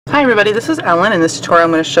Hi everybody, this is Ellen. In this tutorial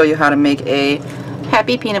I'm going to show you how to make a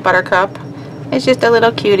happy peanut butter cup. It's just a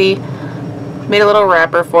little cutie. Made a little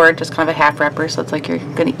wrapper for it, just kind of a half wrapper, so it's like you're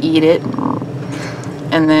going to eat it.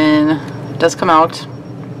 And then it does come out.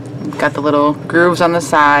 Got the little grooves on the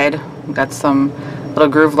side. Got some little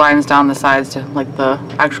groove lines down the sides to like the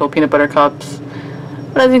actual peanut butter cups.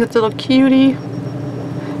 But I think it's a little cutie.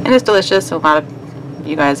 And it's delicious. A lot of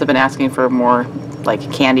you guys have been asking for more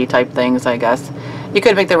like candy type things, I guess. You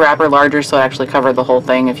could make the wrapper larger so it actually covered the whole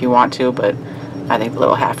thing if you want to, but I think the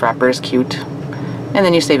little half wrapper is cute. And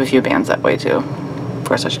then you save a few bands that way too. Of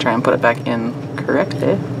course I should try and put it back in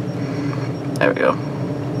correctly. There we go.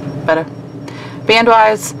 Better. Band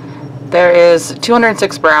wise, there is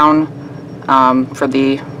 206 brown for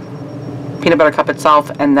the peanut butter cup itself,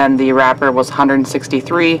 and then the wrapper was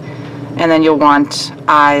 163. And then you'll want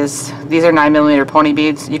eyes. These are 9mm pony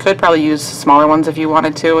beads. You could probably use smaller ones if you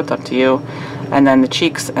wanted to. It's up to you. And then the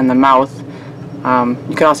cheeks and the mouth.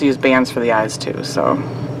 You could also use bands for the eyes too. So,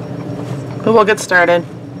 but we'll get started.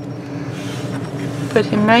 Put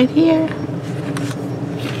him right here.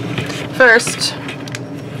 First,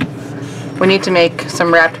 we need to make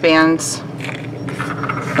some wrapped bands.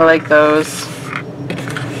 I like those.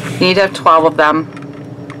 You need to have 12 of them.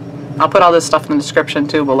 I'll put all this stuff in the description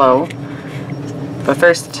too below. But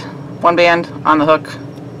first, one band on the hook,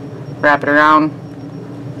 wrap it around,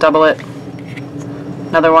 double it.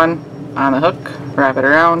 Another one on the hook, wrap it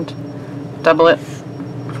around, double it,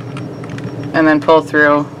 and then pull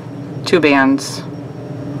through 2 bands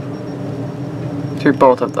through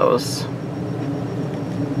both of those.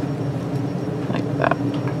 Like that.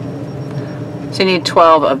 So you need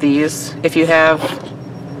 12 of these. If you have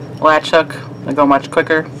latch hook, it'll go much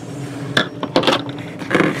quicker.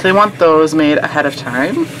 So you want those made ahead of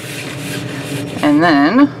time. And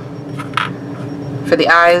then for the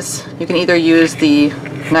eyes, you can either use the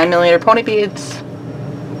 9mm pony beads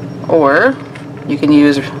or you can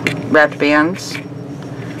use wrapped bands.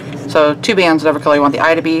 So 2 bands, whatever color you want the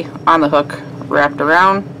eye to be, on the hook, wrapped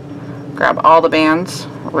around. Grab all the bands,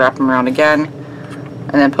 wrap them around again,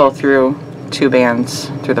 and then pull through 2 bands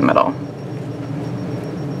through the middle.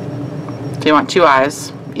 So you want 2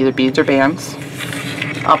 eyes, either beads or bands.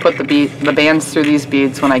 I'll put the bands through these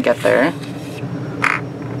beads when I get there.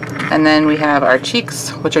 And then we have our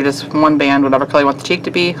cheeks, which are just 1 band, whatever color you want the cheek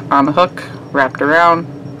to be, on the hook, wrapped around.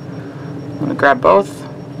 I'm going to grab both,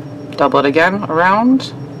 double it again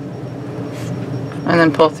around, and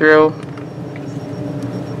then pull through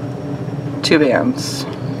 2 bands.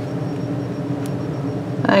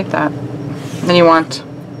 Like that. Then you want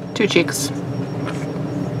 2 cheeks.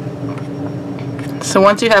 So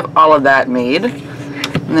once you have all of that made,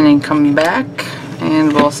 and then you can come back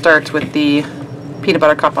and we'll start with the peanut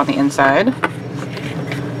butter cup on the inside.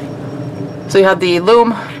 So you have the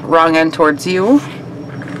loom wrong end towards you.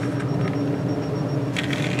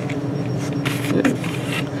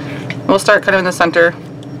 We'll start kind of in the center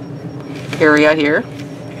area here.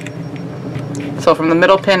 So from the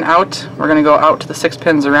middle pin out, we're going to go out to the 6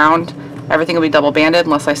 pins around. Everything will be double banded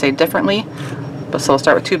unless I say differently. But so we'll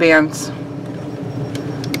start with 2 bands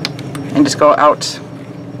and just go out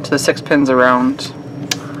to the 6 pins around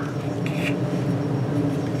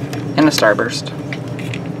in a starburst.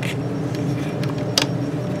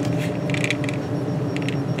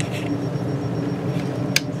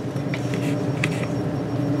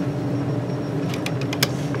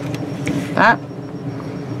 Like that.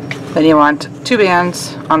 Then you want 2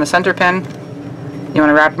 bands on the center pin. You want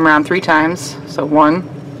to wrap them around 3 times. So 1,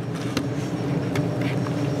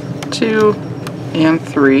 2, and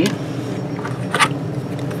 3.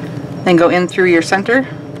 Then go in through your center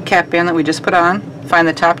cap band that we just put on. Find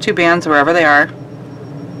the top 2 bands wherever they are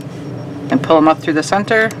and pull them up through the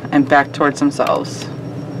center and back towards themselves.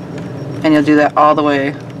 And you'll do that all the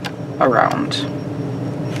way around.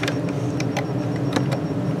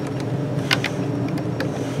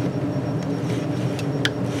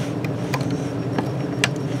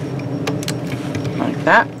 Like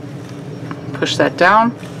that. Push that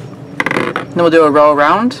down. Then we'll do a row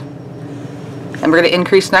around. And we're going to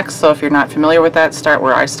increase next, so if you're not familiar with that, start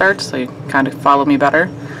where I start, so you can kind of follow me better.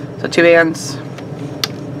 So 2 bands.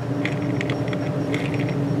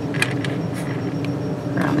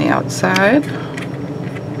 Around the outside.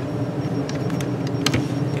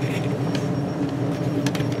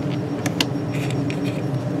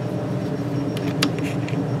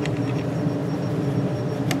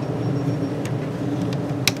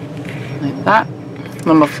 Like that.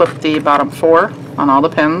 Then we'll flip the bottom 4 on all the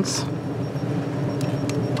pins.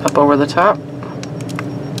 Up over the top.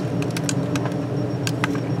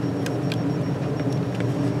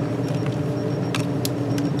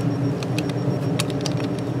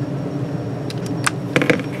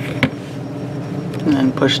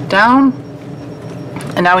 push down,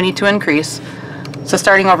 and now we need to increase. So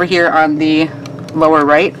starting over here on the lower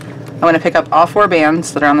right, I'm going to pick up all 4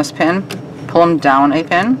 bands that are on this pin, pull them down a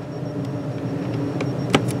pin,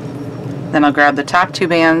 then I'll grab the top 2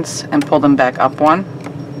 bands and pull them back up 1.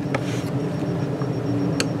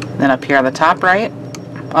 Then up here on the top right,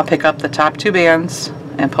 I'll pick up the top 2 bands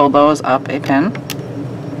and pull those up a pin.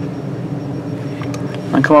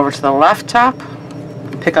 Then come over to the left top,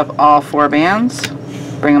 pick up all 4 bands,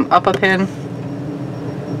 bring them up a pin,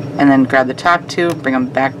 and then grab the top 2, bring them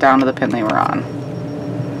back down to the pin they were on.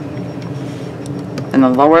 In the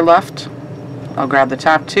lower left, I'll grab the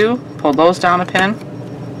top 2, pull those down a pin,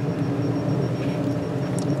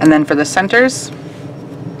 and then for the centers,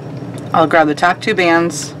 I'll grab the top 2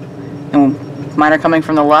 bands, and mine are coming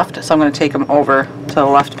from the left, so I'm going to take them over to the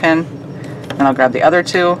left pin, and I'll grab the other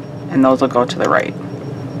 2, and those will go to the right.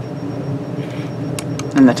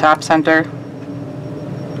 In the top center,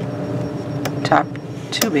 top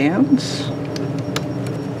 2 bands,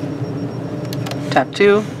 top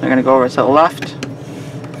 2, they're going to go over to the left,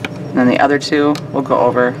 and then the other 2 will go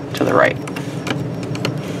over to the right,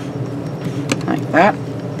 like that.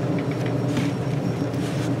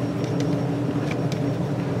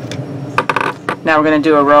 Now we're going to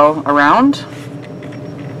do a row around,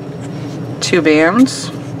 2 bands,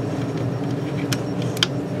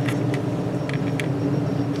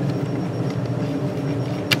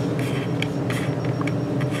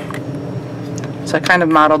 so I kind of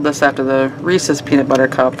modeled this after the Reese's peanut butter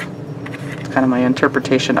cup. It's kind of my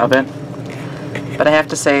interpretation of it. But I have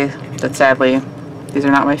to say that sadly, these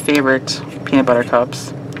are not my favorite peanut butter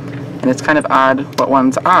cups. And it's kind of odd what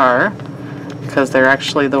ones are, because they're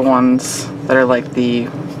actually the ones that are like the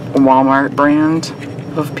Walmart brand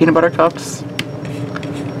of peanut butter cups.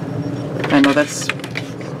 I know that's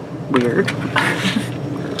weird.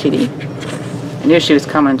 Kitty. I knew she was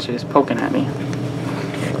coming, she was poking at me.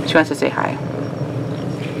 She wants to say hi.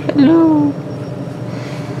 Hello.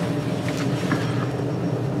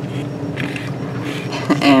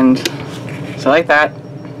 And so like that.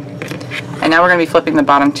 And now we're going to be flipping the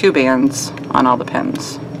bottom 2 bands on all the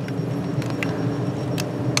pins.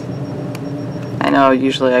 I know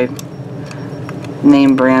usually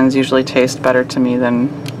name brands usually taste better to me than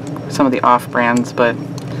some of the off brands, but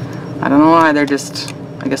I don't know why. They're just,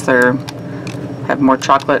 I guess they're have more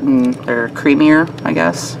chocolate and they're creamier, I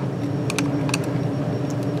guess.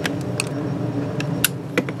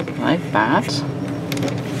 Like that.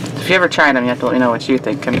 If you ever tried them, you have to let me know what you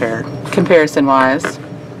think comparison wise.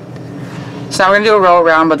 So now we're going to do a row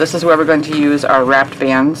around, but this is where we're going to use our wrapped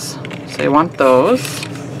bands. So you want those.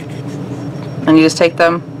 And you just take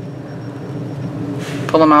them,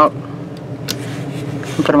 pull them out,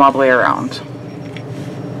 and put them all the way around.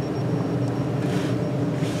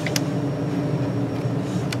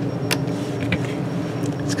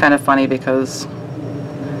 It's kind of funny because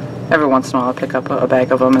every once in a while I'll pick up a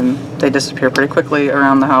bag of them and they disappear pretty quickly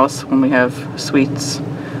around the house when we have sweets.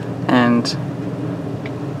 And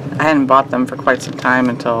I hadn't bought them for quite some time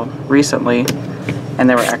until recently, and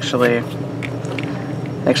they were actually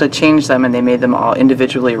changed them and they made them all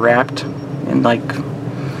individually wrapped in like,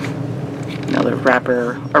 you know, the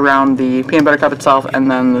wrapper around the peanut butter cup itself, and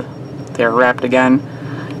then they're wrapped again.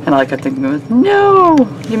 And I kept thinking, no,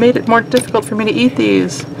 you made it more difficult for me to eat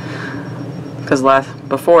these. Because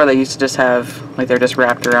before they used to just have, like, they're just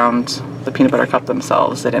wrapped around the peanut butter cup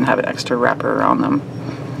themselves. They didn't have an extra wrapper around them.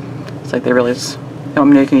 It's like they really just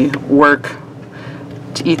don't make me work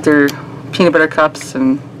to eat their peanut butter cups,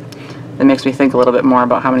 and it makes me think a little bit more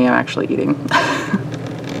about how many I'm actually eating.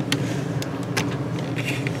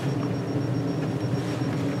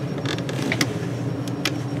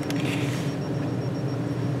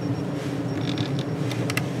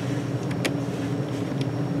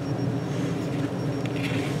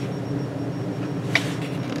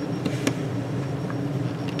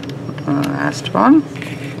 Last one,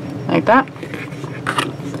 like that.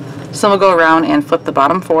 So we'll go around and flip the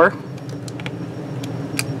bottom 4.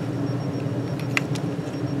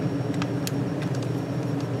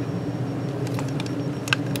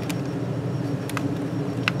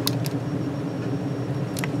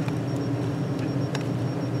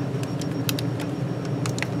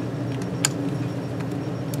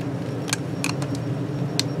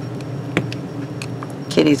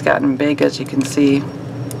 Kitty's gotten big, as you can see.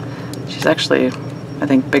 She's actually, I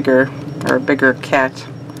think, bigger, or a bigger cat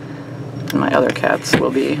than my other cats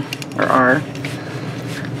will be, or are.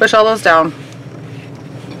 Push all those down.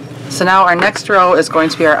 So now our next row is going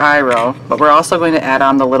to be our eye row, but we're also going to add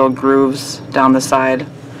on the little grooves down the side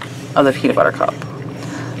of the peanut butter cup.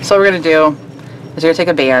 So what we're going to do is we're going to take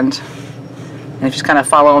a band, And if you just kind of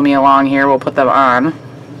follow me along here, we'll put them on.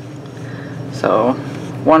 So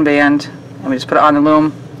one band, and we just put it on the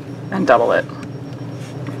loom and double it.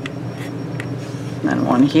 And then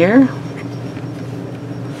one here.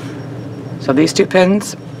 So these 2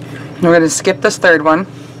 pins, we're going to skip this 3rd one.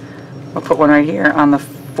 We'll put one right here on the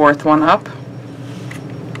 4th one up.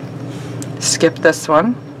 Skip this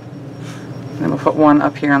one. And then we'll put one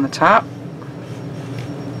up here on the top.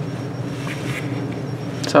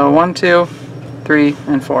 So 1, 2, 3,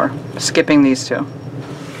 and 4. Skipping these 2. Then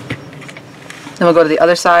we'll go to the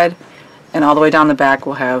other side, and all the way down the back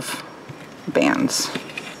we'll have bands.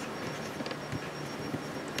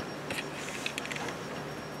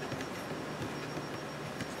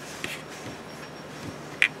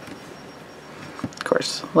 Of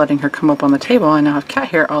course, letting her come up on the table, I now have cat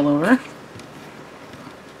hair all over.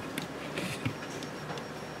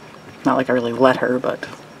 Not like I really let her, but...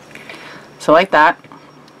 So like that.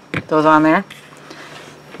 Those on there.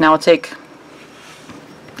 Now we'll take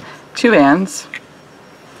 2 bands,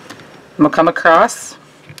 and we'll come across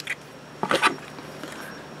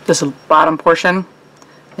this bottom portion,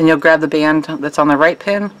 and you'll grab the band that's on the right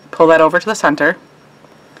pin, pull that over to the center,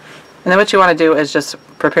 and then what you want to do is just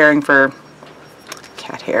preparing for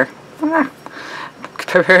cat hair,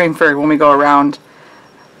 preparing for when we go around,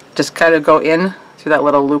 just kind of go in through that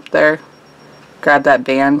little loop there, grab that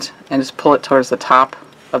band, and just pull it towards the top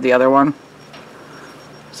of the other one.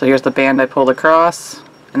 So here's the band I pulled across,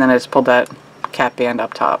 and then I just pulled that cat band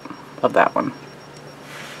up top of that one.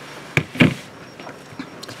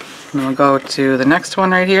 And then we'll go to the next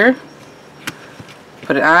one right here,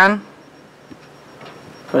 put it on,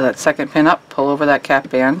 put that 2nd pin up, pull over that cat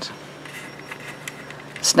band.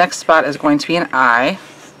 This next spot is going to be an eye.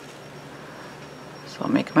 So I'll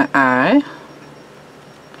make my eye.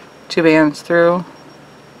 2 bands through.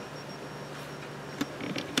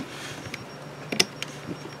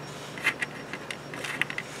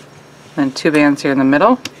 Then 2 bands here in the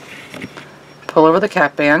middle. Pull over the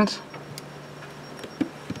cat band.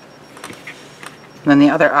 And then the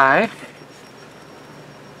other eye.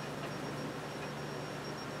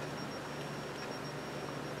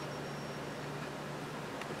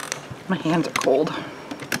 My hands are cold.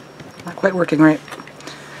 Not quite working right.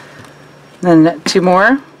 Then 2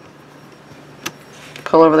 more.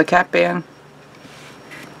 Pull over the cat band.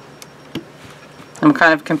 And we'll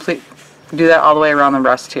kind of do that all the way around the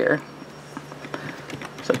rest here.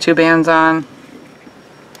 So 2 bands on,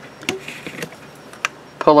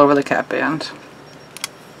 pull over the cat band.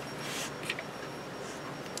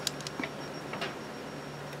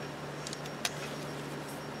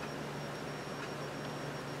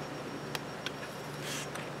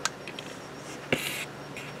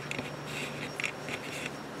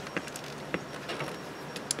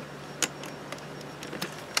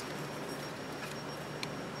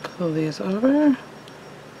 Pull these over.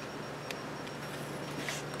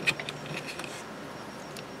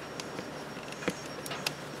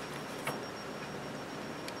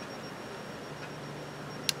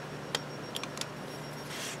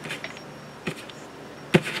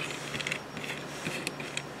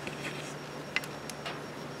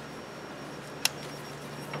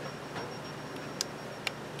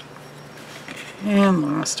 And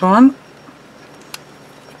last one.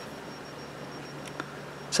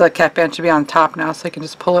 So that cat band should be on top now, so I can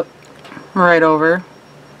just pull it right over.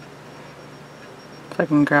 So I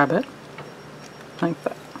can grab it like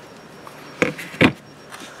that.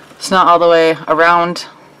 It's not all the way around.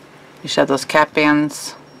 You should have those cat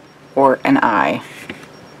bands or an eye.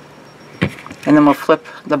 And then we'll flip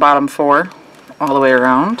the bottom 4 all the way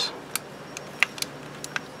around.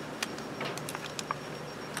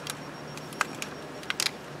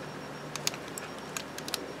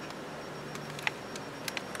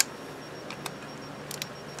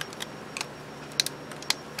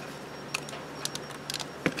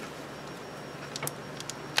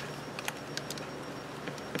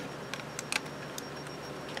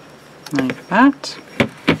 Like that.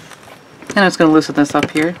 And I'm just going to loosen this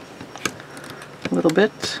up here a little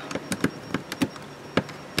bit.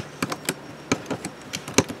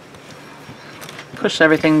 Push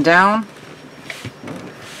everything down.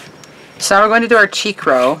 So now we're going to do our cheek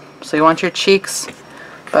row. So you want your cheeks,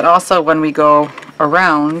 but also when we go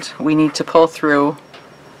around, we need to pull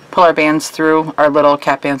our bands through our little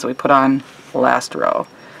cat bands that we put on the last row.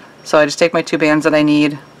 So I just take my 2 bands that I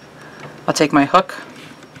need. I'll take my hook,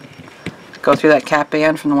 go through that cat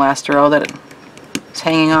band from the last row that is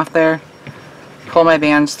hanging off there, pull my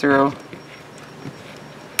bands through,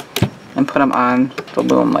 and put them on the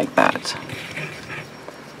loom like that.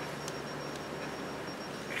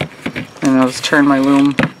 And I'll just turn my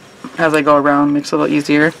loom as I go around, makes it a little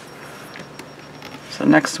easier. So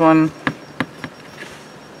next one,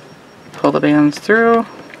 pull the bands through.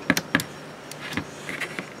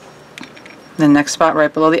 The next spot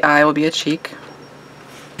right below the eye will be a cheek.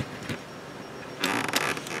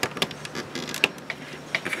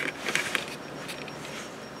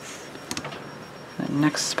 The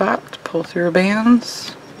next spot, pull through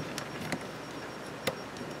bands.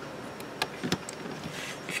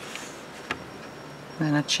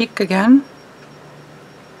 Then a cheek again.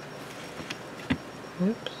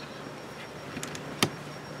 Oops.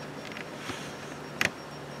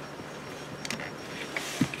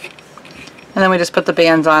 And then we just put the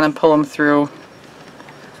bands on and pull them through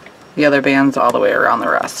the other bands all the way around the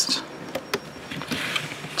rest.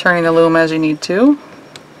 Turning the loom as you need to.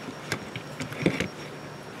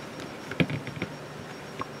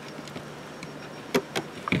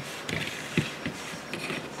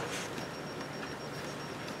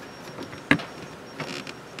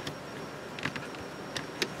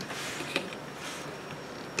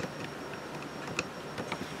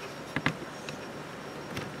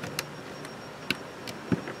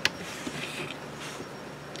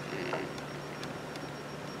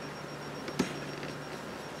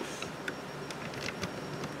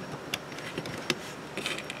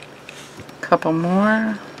 Couple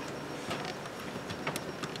more.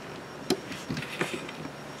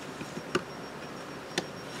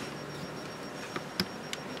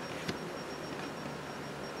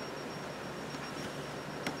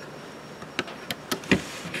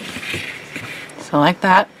 So like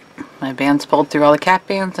that, my band's pulled through all the cap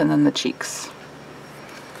bands and then the cheeks.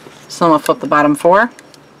 So I'm going to flip the bottom 4.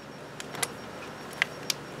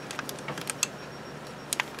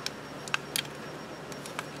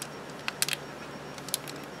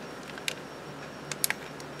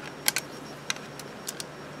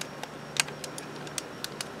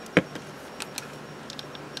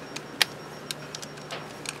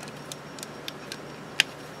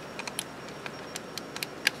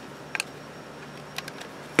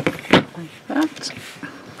 That.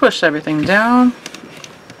 Push everything down.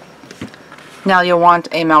 Now you'll want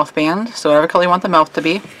a mouth band, so whatever color you want the mouth to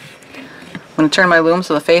be. I'm going to turn my loom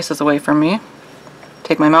so the face is away from me.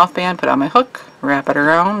 Take my mouth band, put it on my hook, wrap it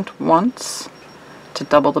around once to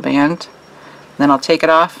double the band. Then I'll take it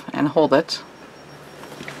off and hold it.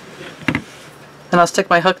 Then I'll stick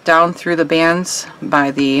my hook down through the bands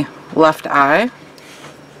by the left eye.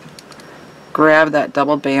 Grab that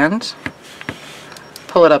doubled band,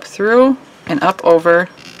 pull it up through and up over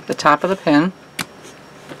the top of the pin,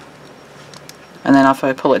 and then if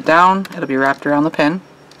I pull it down, it'll be wrapped around the pin.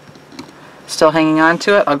 Still hanging on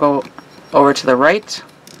to it, I'll go over to the right,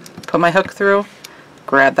 put my hook through,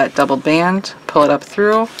 grab that doubled band, pull it up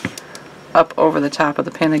through, up over the top of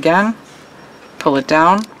the pin again, pull it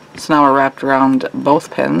down. So now we're wrapped around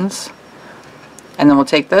both pins, and then we'll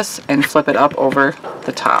take this and flip it up over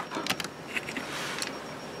the top.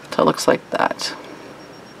 So it looks like that.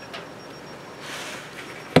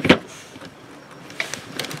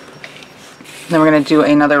 Then we're going to do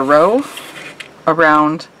another row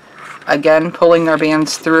around, again pulling our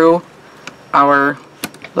bands through our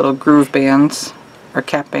little groove bands, or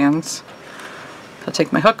cap bands. I'll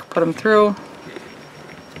take my hook, put them through,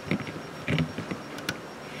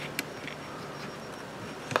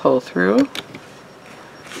 pull through,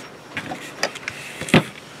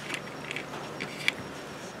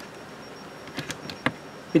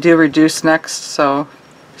 we do reduce next, so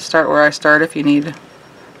start where I start if you need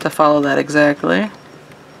to follow that exactly.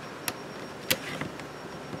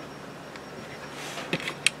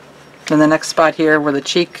 Then the next spot here where the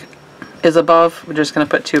cheek is above, we're just going to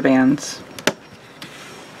put 2 bands.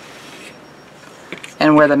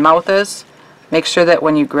 And where the mouth is, make sure that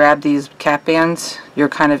when you grab these cap bands, you're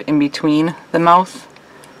kind of in between the mouth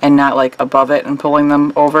and not like above it and pulling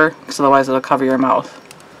them over, because otherwise it'll cover your mouth.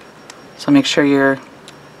 So make sure you're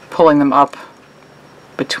pulling them up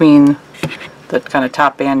between the kind of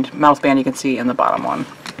top band, mouth band you can see, and the bottom one.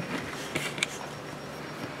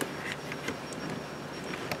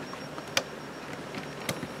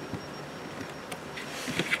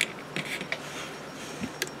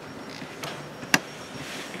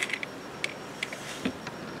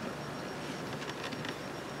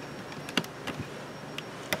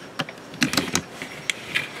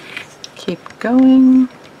 Keep going.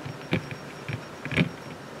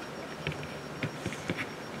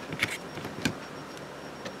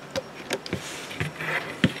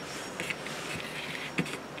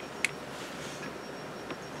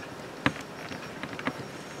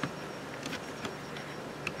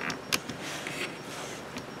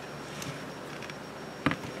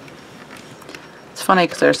 funny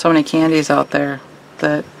because there's so many candies out there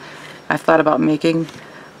that I've thought about making,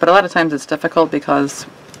 but a lot of times it's difficult because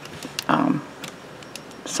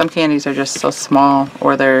some candies are just so small,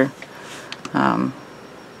 or they're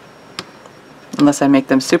unless I make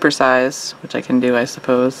them supersize, which I can do, I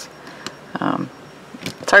suppose.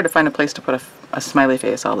 It's hard to find a place to put a smiley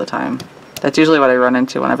face all the time. That's usually what I run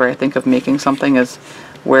into whenever I think of making something, is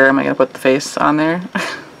where am I going to put the face on there?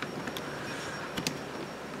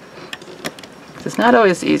 It's not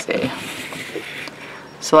always easy.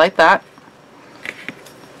 So like that,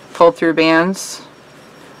 pulled through bands,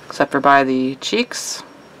 except for by the cheeks,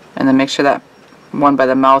 and then make sure that one by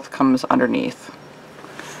the mouth comes underneath.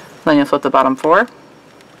 Then you'll flip the bottom 4.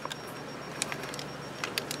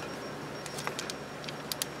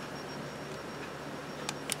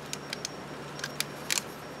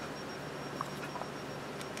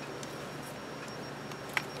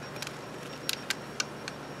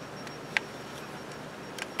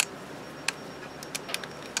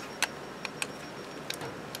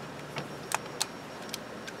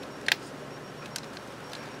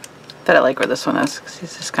 But I like where this one is, because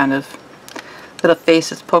he's just kind of, little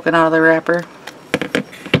face is poking out of the wrapper.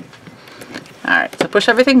 Alright, so push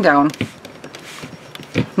everything down.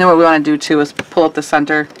 Now what we want to do too is pull up the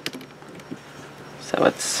center so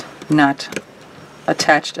it's not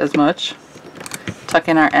attached as much. Tuck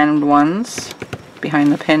in our end ones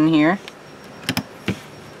behind the pin here.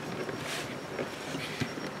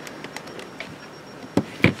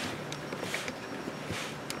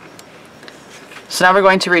 So now we're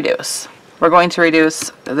going to reduce. We're going to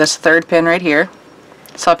reduce this third pin right here.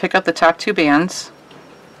 So I'll pick up the top 2 bands.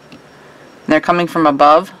 And they're coming from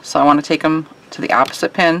above, so I want to take them to the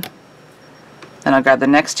opposite pin. Then I'll grab the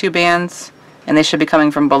next 2 bands, and they should be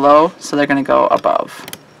coming from below, so they're going to go above.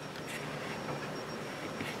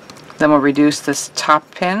 Then we'll reduce this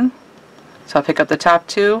top pin. So I'll pick up the top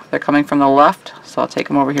 2. They're coming from the left, so I'll take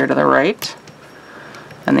them over here to the right.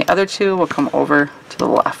 And the other 2 will come over to the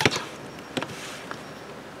left.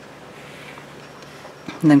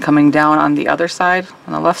 And then coming down on the other side,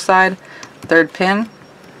 on the left side, third pin,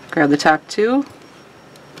 grab the top 2.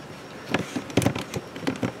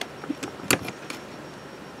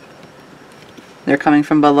 They're coming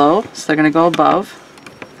from below, so they're going to go above.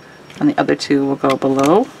 And the other 2 will go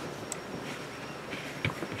below.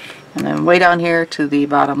 And then way down here to the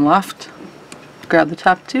bottom left, grab the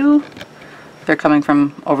top 2. They're coming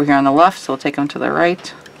from over here on the left, so we'll take them to the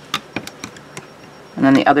right. And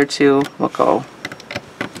then the other 2 will go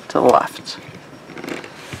to the left.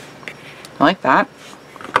 Like that.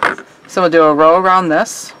 So we'll do a row around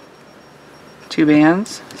this, 2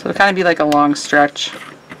 bands. So it'll kind of be like a long stretch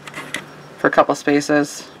for a couple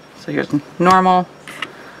spaces. So here's normal,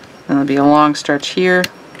 then there'll be a long stretch here,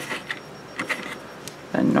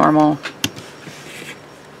 then normal,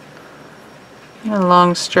 and a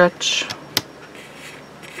long stretch,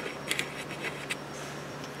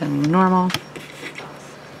 then normal.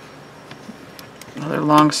 Another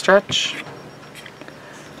long stretch,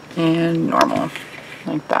 and normal,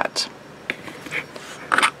 like that.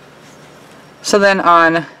 So then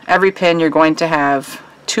on every pin you're going to have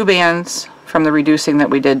 2 bands from the reducing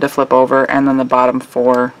that we did to flip over, and then the bottom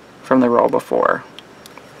 4 from the row before.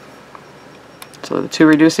 So the 2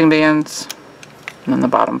 reducing bands, and then the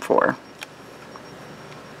bottom 4.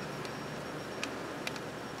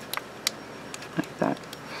 Like that.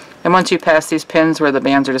 And once you pass these pins where the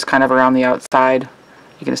bands are just kind of around the outside,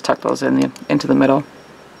 you can just tuck those into the middle.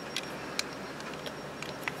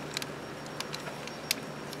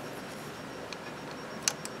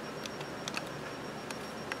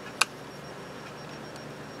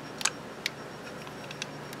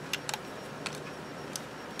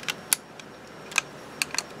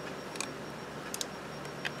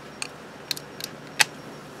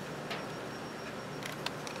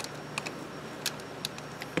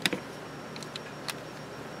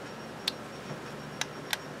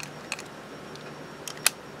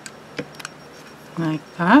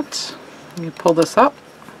 Like that. You pull this up,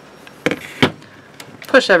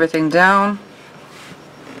 push everything down.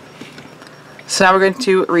 So now we're going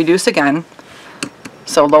to reduce again.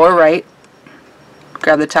 So lower right,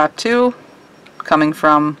 grab the top 2, coming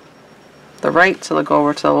from the right, so they'll go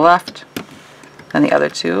over to the left, and the other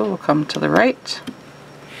 2 will come to the right.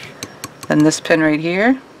 Then this pin right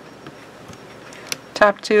here,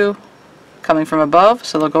 top 2, coming from above,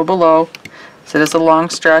 so they'll go below. So it is a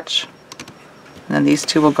long stretch. And then these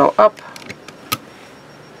 2 will go up.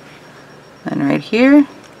 And right here,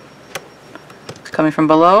 it's coming from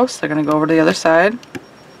below, so they're going to go over to the other side.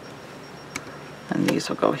 And these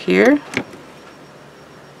will go here.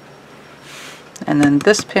 And then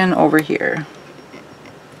this pin over here.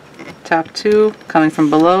 top two coming from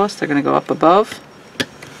below, so they're going to go up above.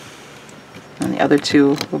 And the other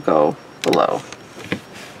two will go below.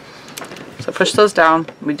 So push those down.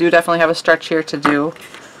 We do definitely have a stretch here to do.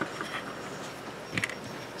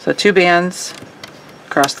 So 2 bands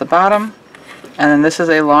across the bottom, and then this is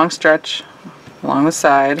a long stretch along the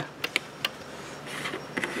side.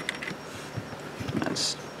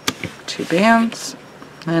 That's 2 bands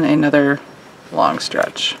and another long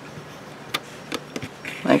stretch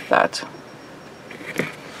like that.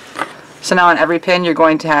 So now on every pin you're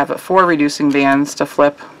going to have 4 reducing bands to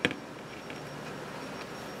flip.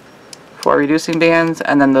 4 reducing bands,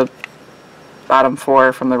 and then the bottom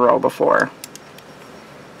 4 from the row before.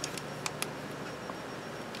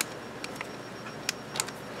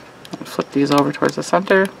 Flip these over towards the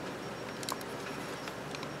center.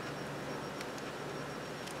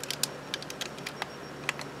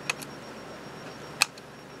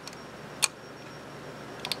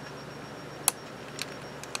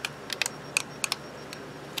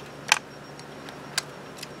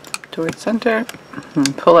 Towards center.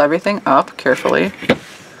 And pull everything up carefully.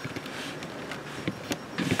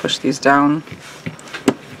 Push these down.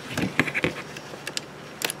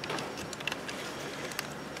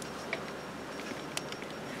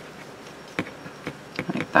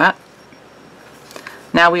 Like that.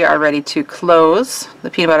 Now we are ready to close the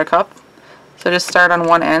peanut butter cup. So just start on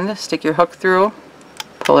one end, stick your hook through,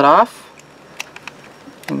 pull it off,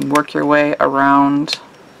 and work your way around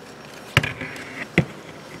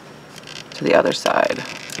to the other side.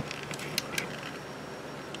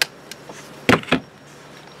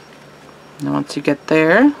 And once you get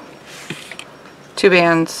there, 2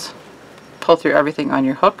 bands, pull through everything on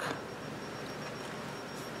your hook,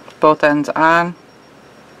 both ends on,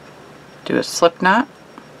 do a slip knot,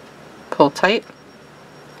 pull tight,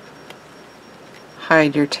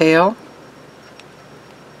 hide your tail,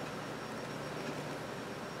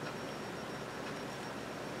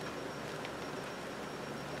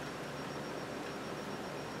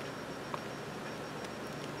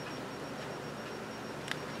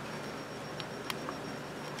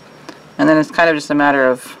 and then it's kind of just a matter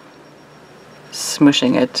of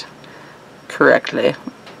smooshing it correctly.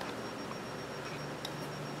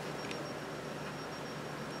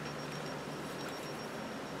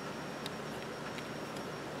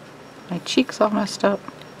 My cheek's all messed up.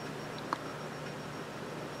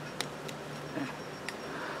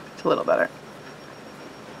 It's a little better.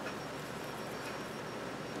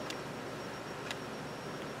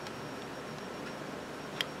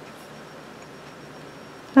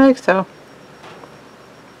 I think so.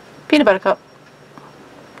 Peanut butter cup.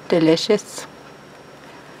 Delicious.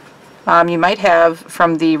 You might have,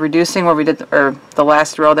 from the reducing where we did, or the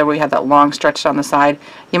last row there where we had that long stretch on the side,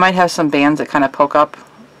 you might have some bands that kind of poke up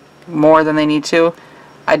more than they need to.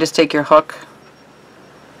 I just take your hook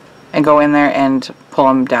and go in there and pull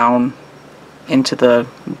them down into the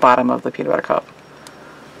bottom of the peanut butter cup.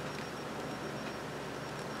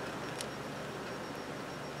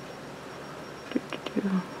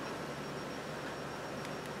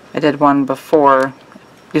 I did one before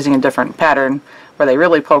using a different pattern where they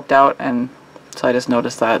really poked out, and so I just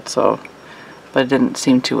noticed that, so, but it didn't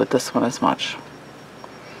seem to with this one as much.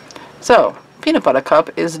 So peanut butter cup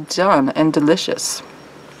is done and delicious.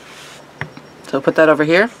 So put that over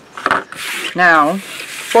here. Now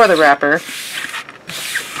for the wrapper,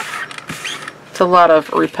 it's a lot of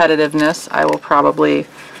repetitiveness. I will probably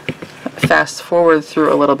fast forward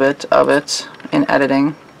through a little bit of it in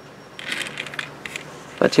editing.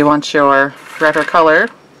 But you want your wrapper color,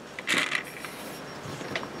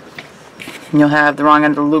 and you'll have the wrong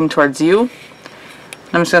end of the loom towards you.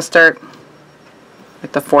 I'm just going to start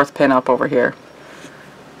like the 4th pin up over here,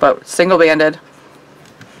 but single banded,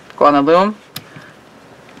 go on the loom,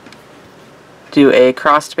 do a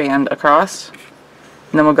crossed band across,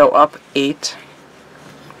 and then we'll go up 8,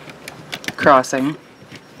 crossing,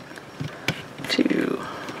 2,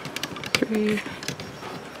 3,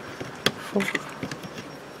 4,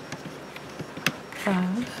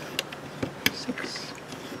 5, 6,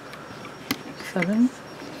 7.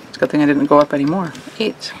 It's a good thing I didn't go up anymore.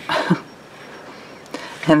 8.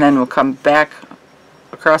 And then we'll come back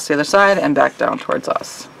across the other side and back down towards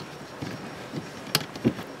us.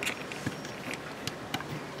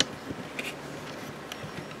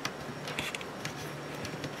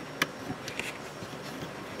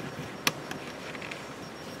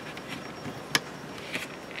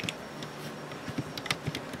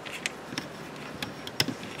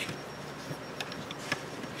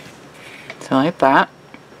 Like that.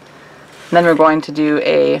 And then we're going to do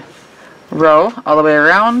a row all the way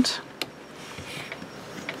around,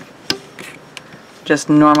 just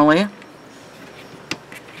normally,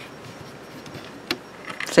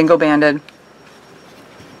 single banded.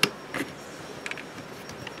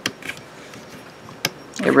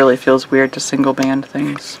 It really feels weird to single band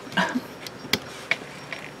things.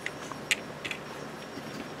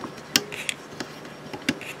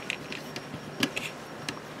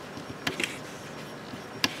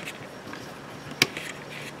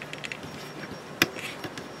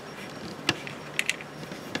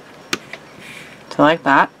 So like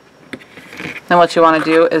that. Then what you want to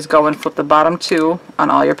do is go and flip the bottom two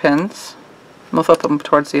on all your pins. We'll flip them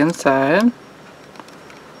towards the inside.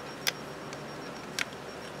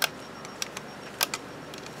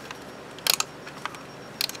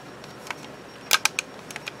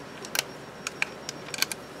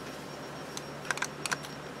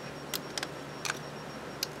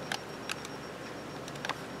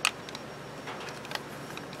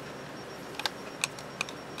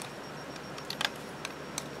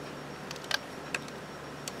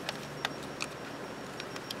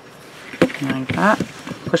 Like that.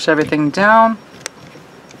 Push everything down.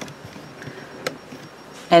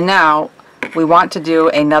 And now we want to do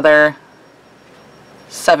another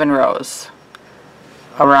 7 rows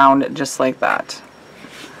around just like that.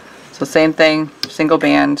 So same thing, single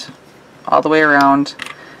band all the way around,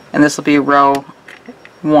 and this will be row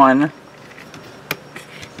 1.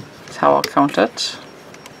 That's how I'll count it.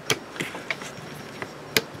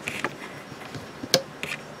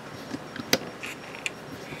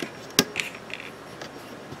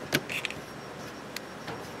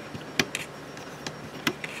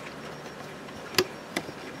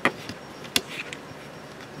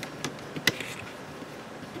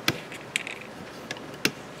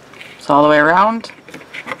 So all the way around,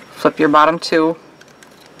 flip your bottom two,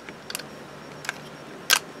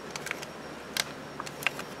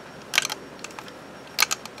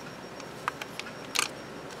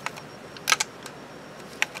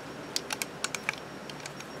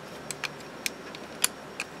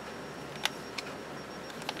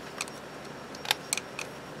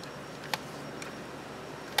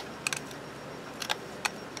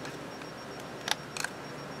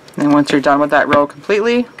 and once you're done with that row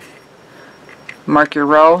completely, mark your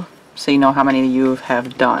row so you know how many you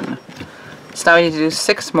have done. So now we need to do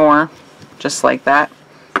 6 more, just like that.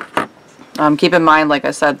 Keep in mind, like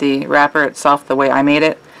I said, the wrapper itself, the way I made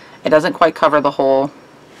it, it doesn't quite cover the whole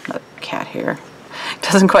cat hair. It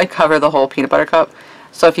doesn't quite cover the whole peanut butter cup.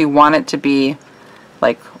 So if you want it to be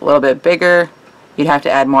like a little bit bigger, you'd have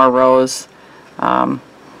to add more rows. So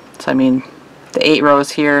I mean, the 8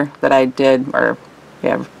 rows here that I did, or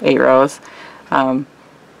yeah, 8 rows.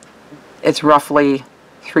 It's roughly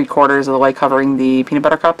 3/4 of the way covering the peanut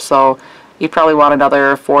butter cup, so you probably want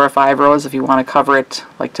another 4 or 5 rows if you want to cover it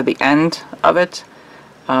like to the end of it.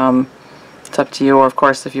 It's up to you, or of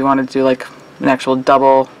course if you want to do like an actual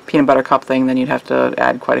double peanut butter cup thing, then you'd have to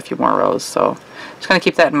add quite a few more rows. So just going to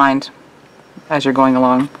keep that in mind as you're going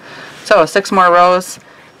along. So 6 more rows.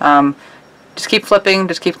 Just keep flipping,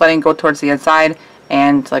 just keep letting it go towards the inside,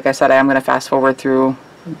 and like I said, I am going to fast forward through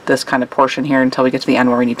this kind of portion here until we get to the end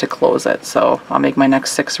where we need to close it. So I'll make my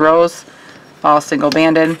next 6 rows all single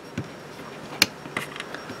banded.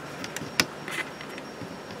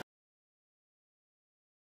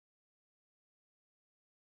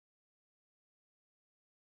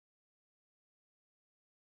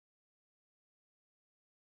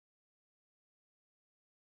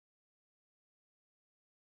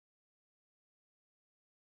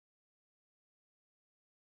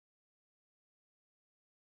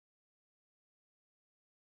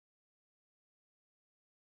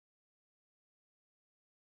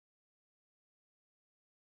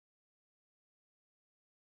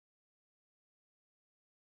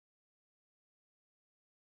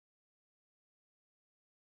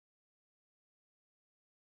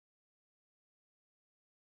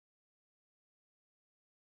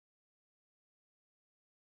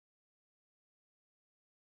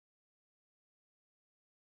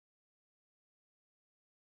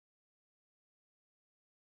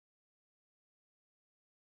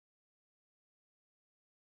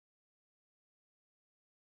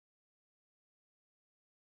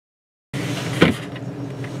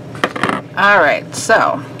 Alright,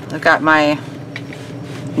 so I've got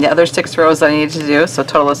the other 6 rows that I needed to do, so a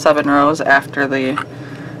total of 7 rows after the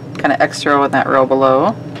kind of extra row in that row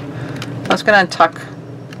below. I'm just going to tuck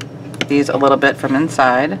these a little bit from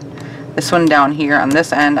inside. This one down here on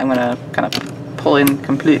this end, I'm going to kind of pull in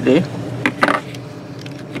completely.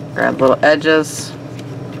 Grab the little edges,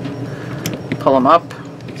 pull them up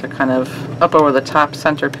to kind of up over the top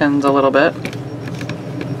center pins a little bit.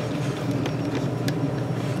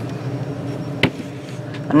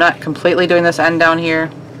 I'm not completely doing this end down here.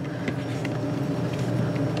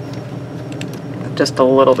 just a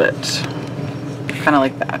little bit, kind of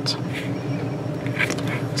like that.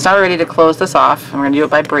 So now we're ready to close this off. I'm going to do it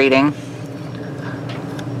by braiding. So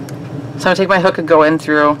I'm going to take my hook and go in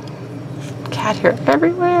through, cat hair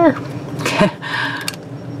everywhere.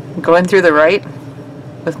 Go in through the right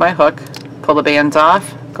with my hook, pull the bands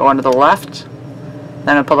off, go onto the left,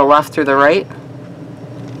 then I'll pull the left through the right,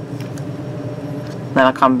 then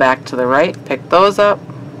I'll come back to the right, pick those up,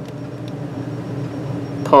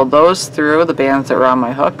 pull those through the bands that were on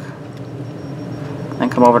my hook, then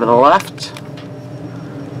come over to the left,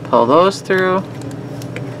 pull those through,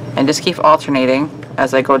 and just keep alternating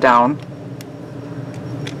as I go down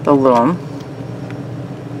the loom.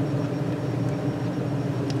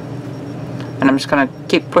 And I'm just going to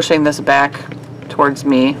keep pushing this back towards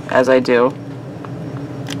me as I do.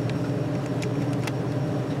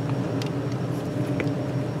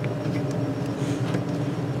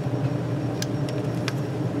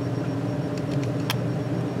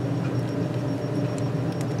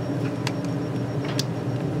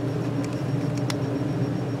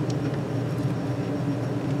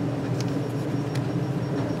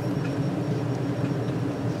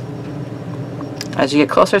 As you get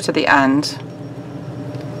closer to the end,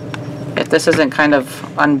 if this isn't kind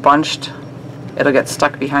of unbunched, it'll get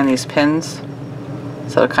stuck behind these pins.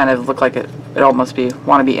 So it'll kind of look like it almost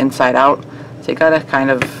want to be inside out. So you gotta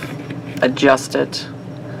kind of adjust it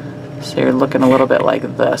so you're looking a little bit like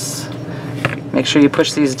this. Make sure you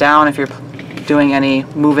push these down if you're doing any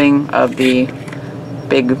moving of the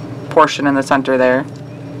big portion in the center there.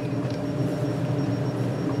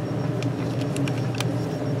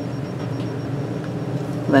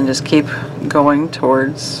 Then just keep going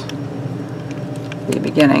towards the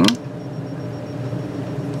beginning.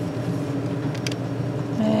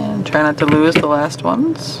 And try not to lose the last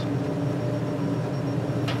ones.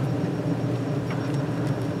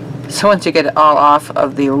 So once you get it all off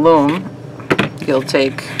of the loom, you'll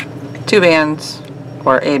take two bands,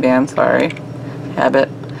 or a band, sorry, habit.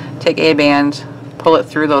 Take a band, pull it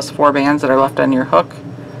through those 4 bands that are left on your hook,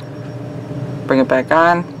 bring it back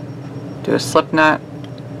on, do a slip knot,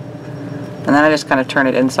 and then I just kind of turn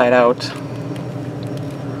it inside out.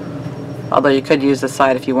 Although you could use this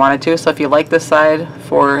side if you wanted to. So if you like this side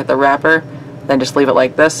for the wrapper, then just leave it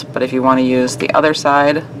like this. But if you want to use the other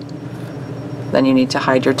side, then you need to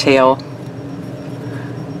hide your tail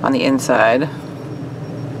on the inside.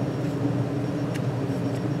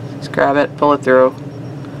 Just grab it, pull it through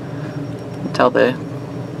until the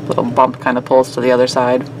little bump kind of pulls to the other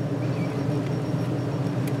side.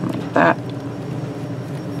 Like that.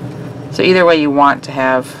 So either way you want to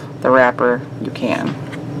have the wrapper, you can.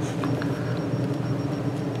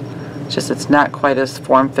 It's just it's not quite as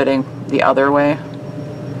form-fitting the other way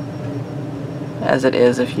as it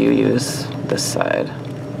is if you use this side.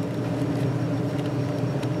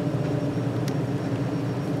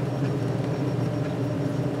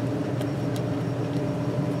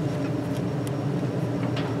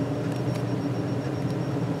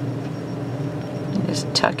 And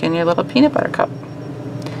just tuck in your little peanut butter cup.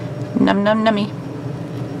 Num num nummy.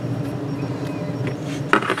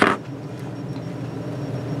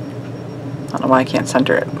 I don't know why I can't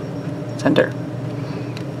center it. Center.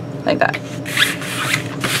 Like that.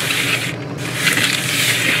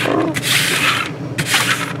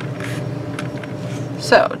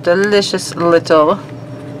 So, delicious little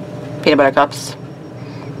peanut butter cups.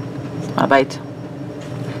 Want a bite?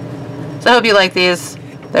 So I hope you like these.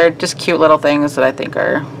 They're just cute little things that I think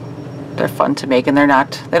they're fun to make, and they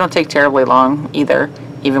don't take terribly long either.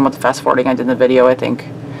 Even with the fast forwarding I did in the video, I think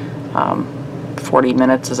 40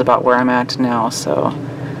 minutes is about where I'm at now, so,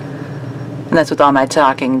 and that's with all my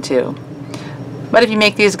talking too. But if you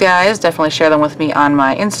make these guys, definitely share them with me on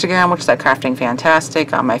my Instagram, which is at Crafting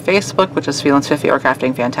Fantastic, on my Facebook, which is feelinspiffy or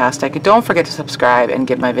Crafting Fantastic. Don't forget to subscribe and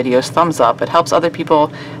give my videos thumbs up. It helps other people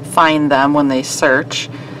find them when they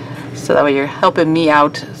search, so that way you're helping me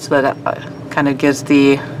out, so that kind of gives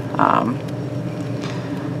the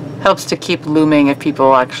helps to keep looming if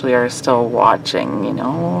people actually are still watching, you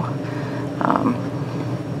know,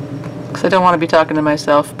 because I don't want to be talking to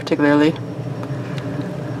myself particularly.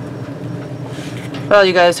 Well,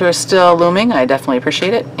 you guys who are still looming, I definitely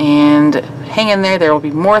appreciate it, and hang in there. There will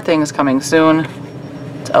be more things coming soon.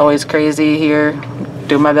 It's always crazy here.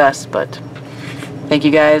 Do my best, but thank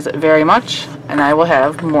you guys very much, and I will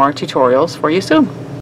have more tutorials for you soon.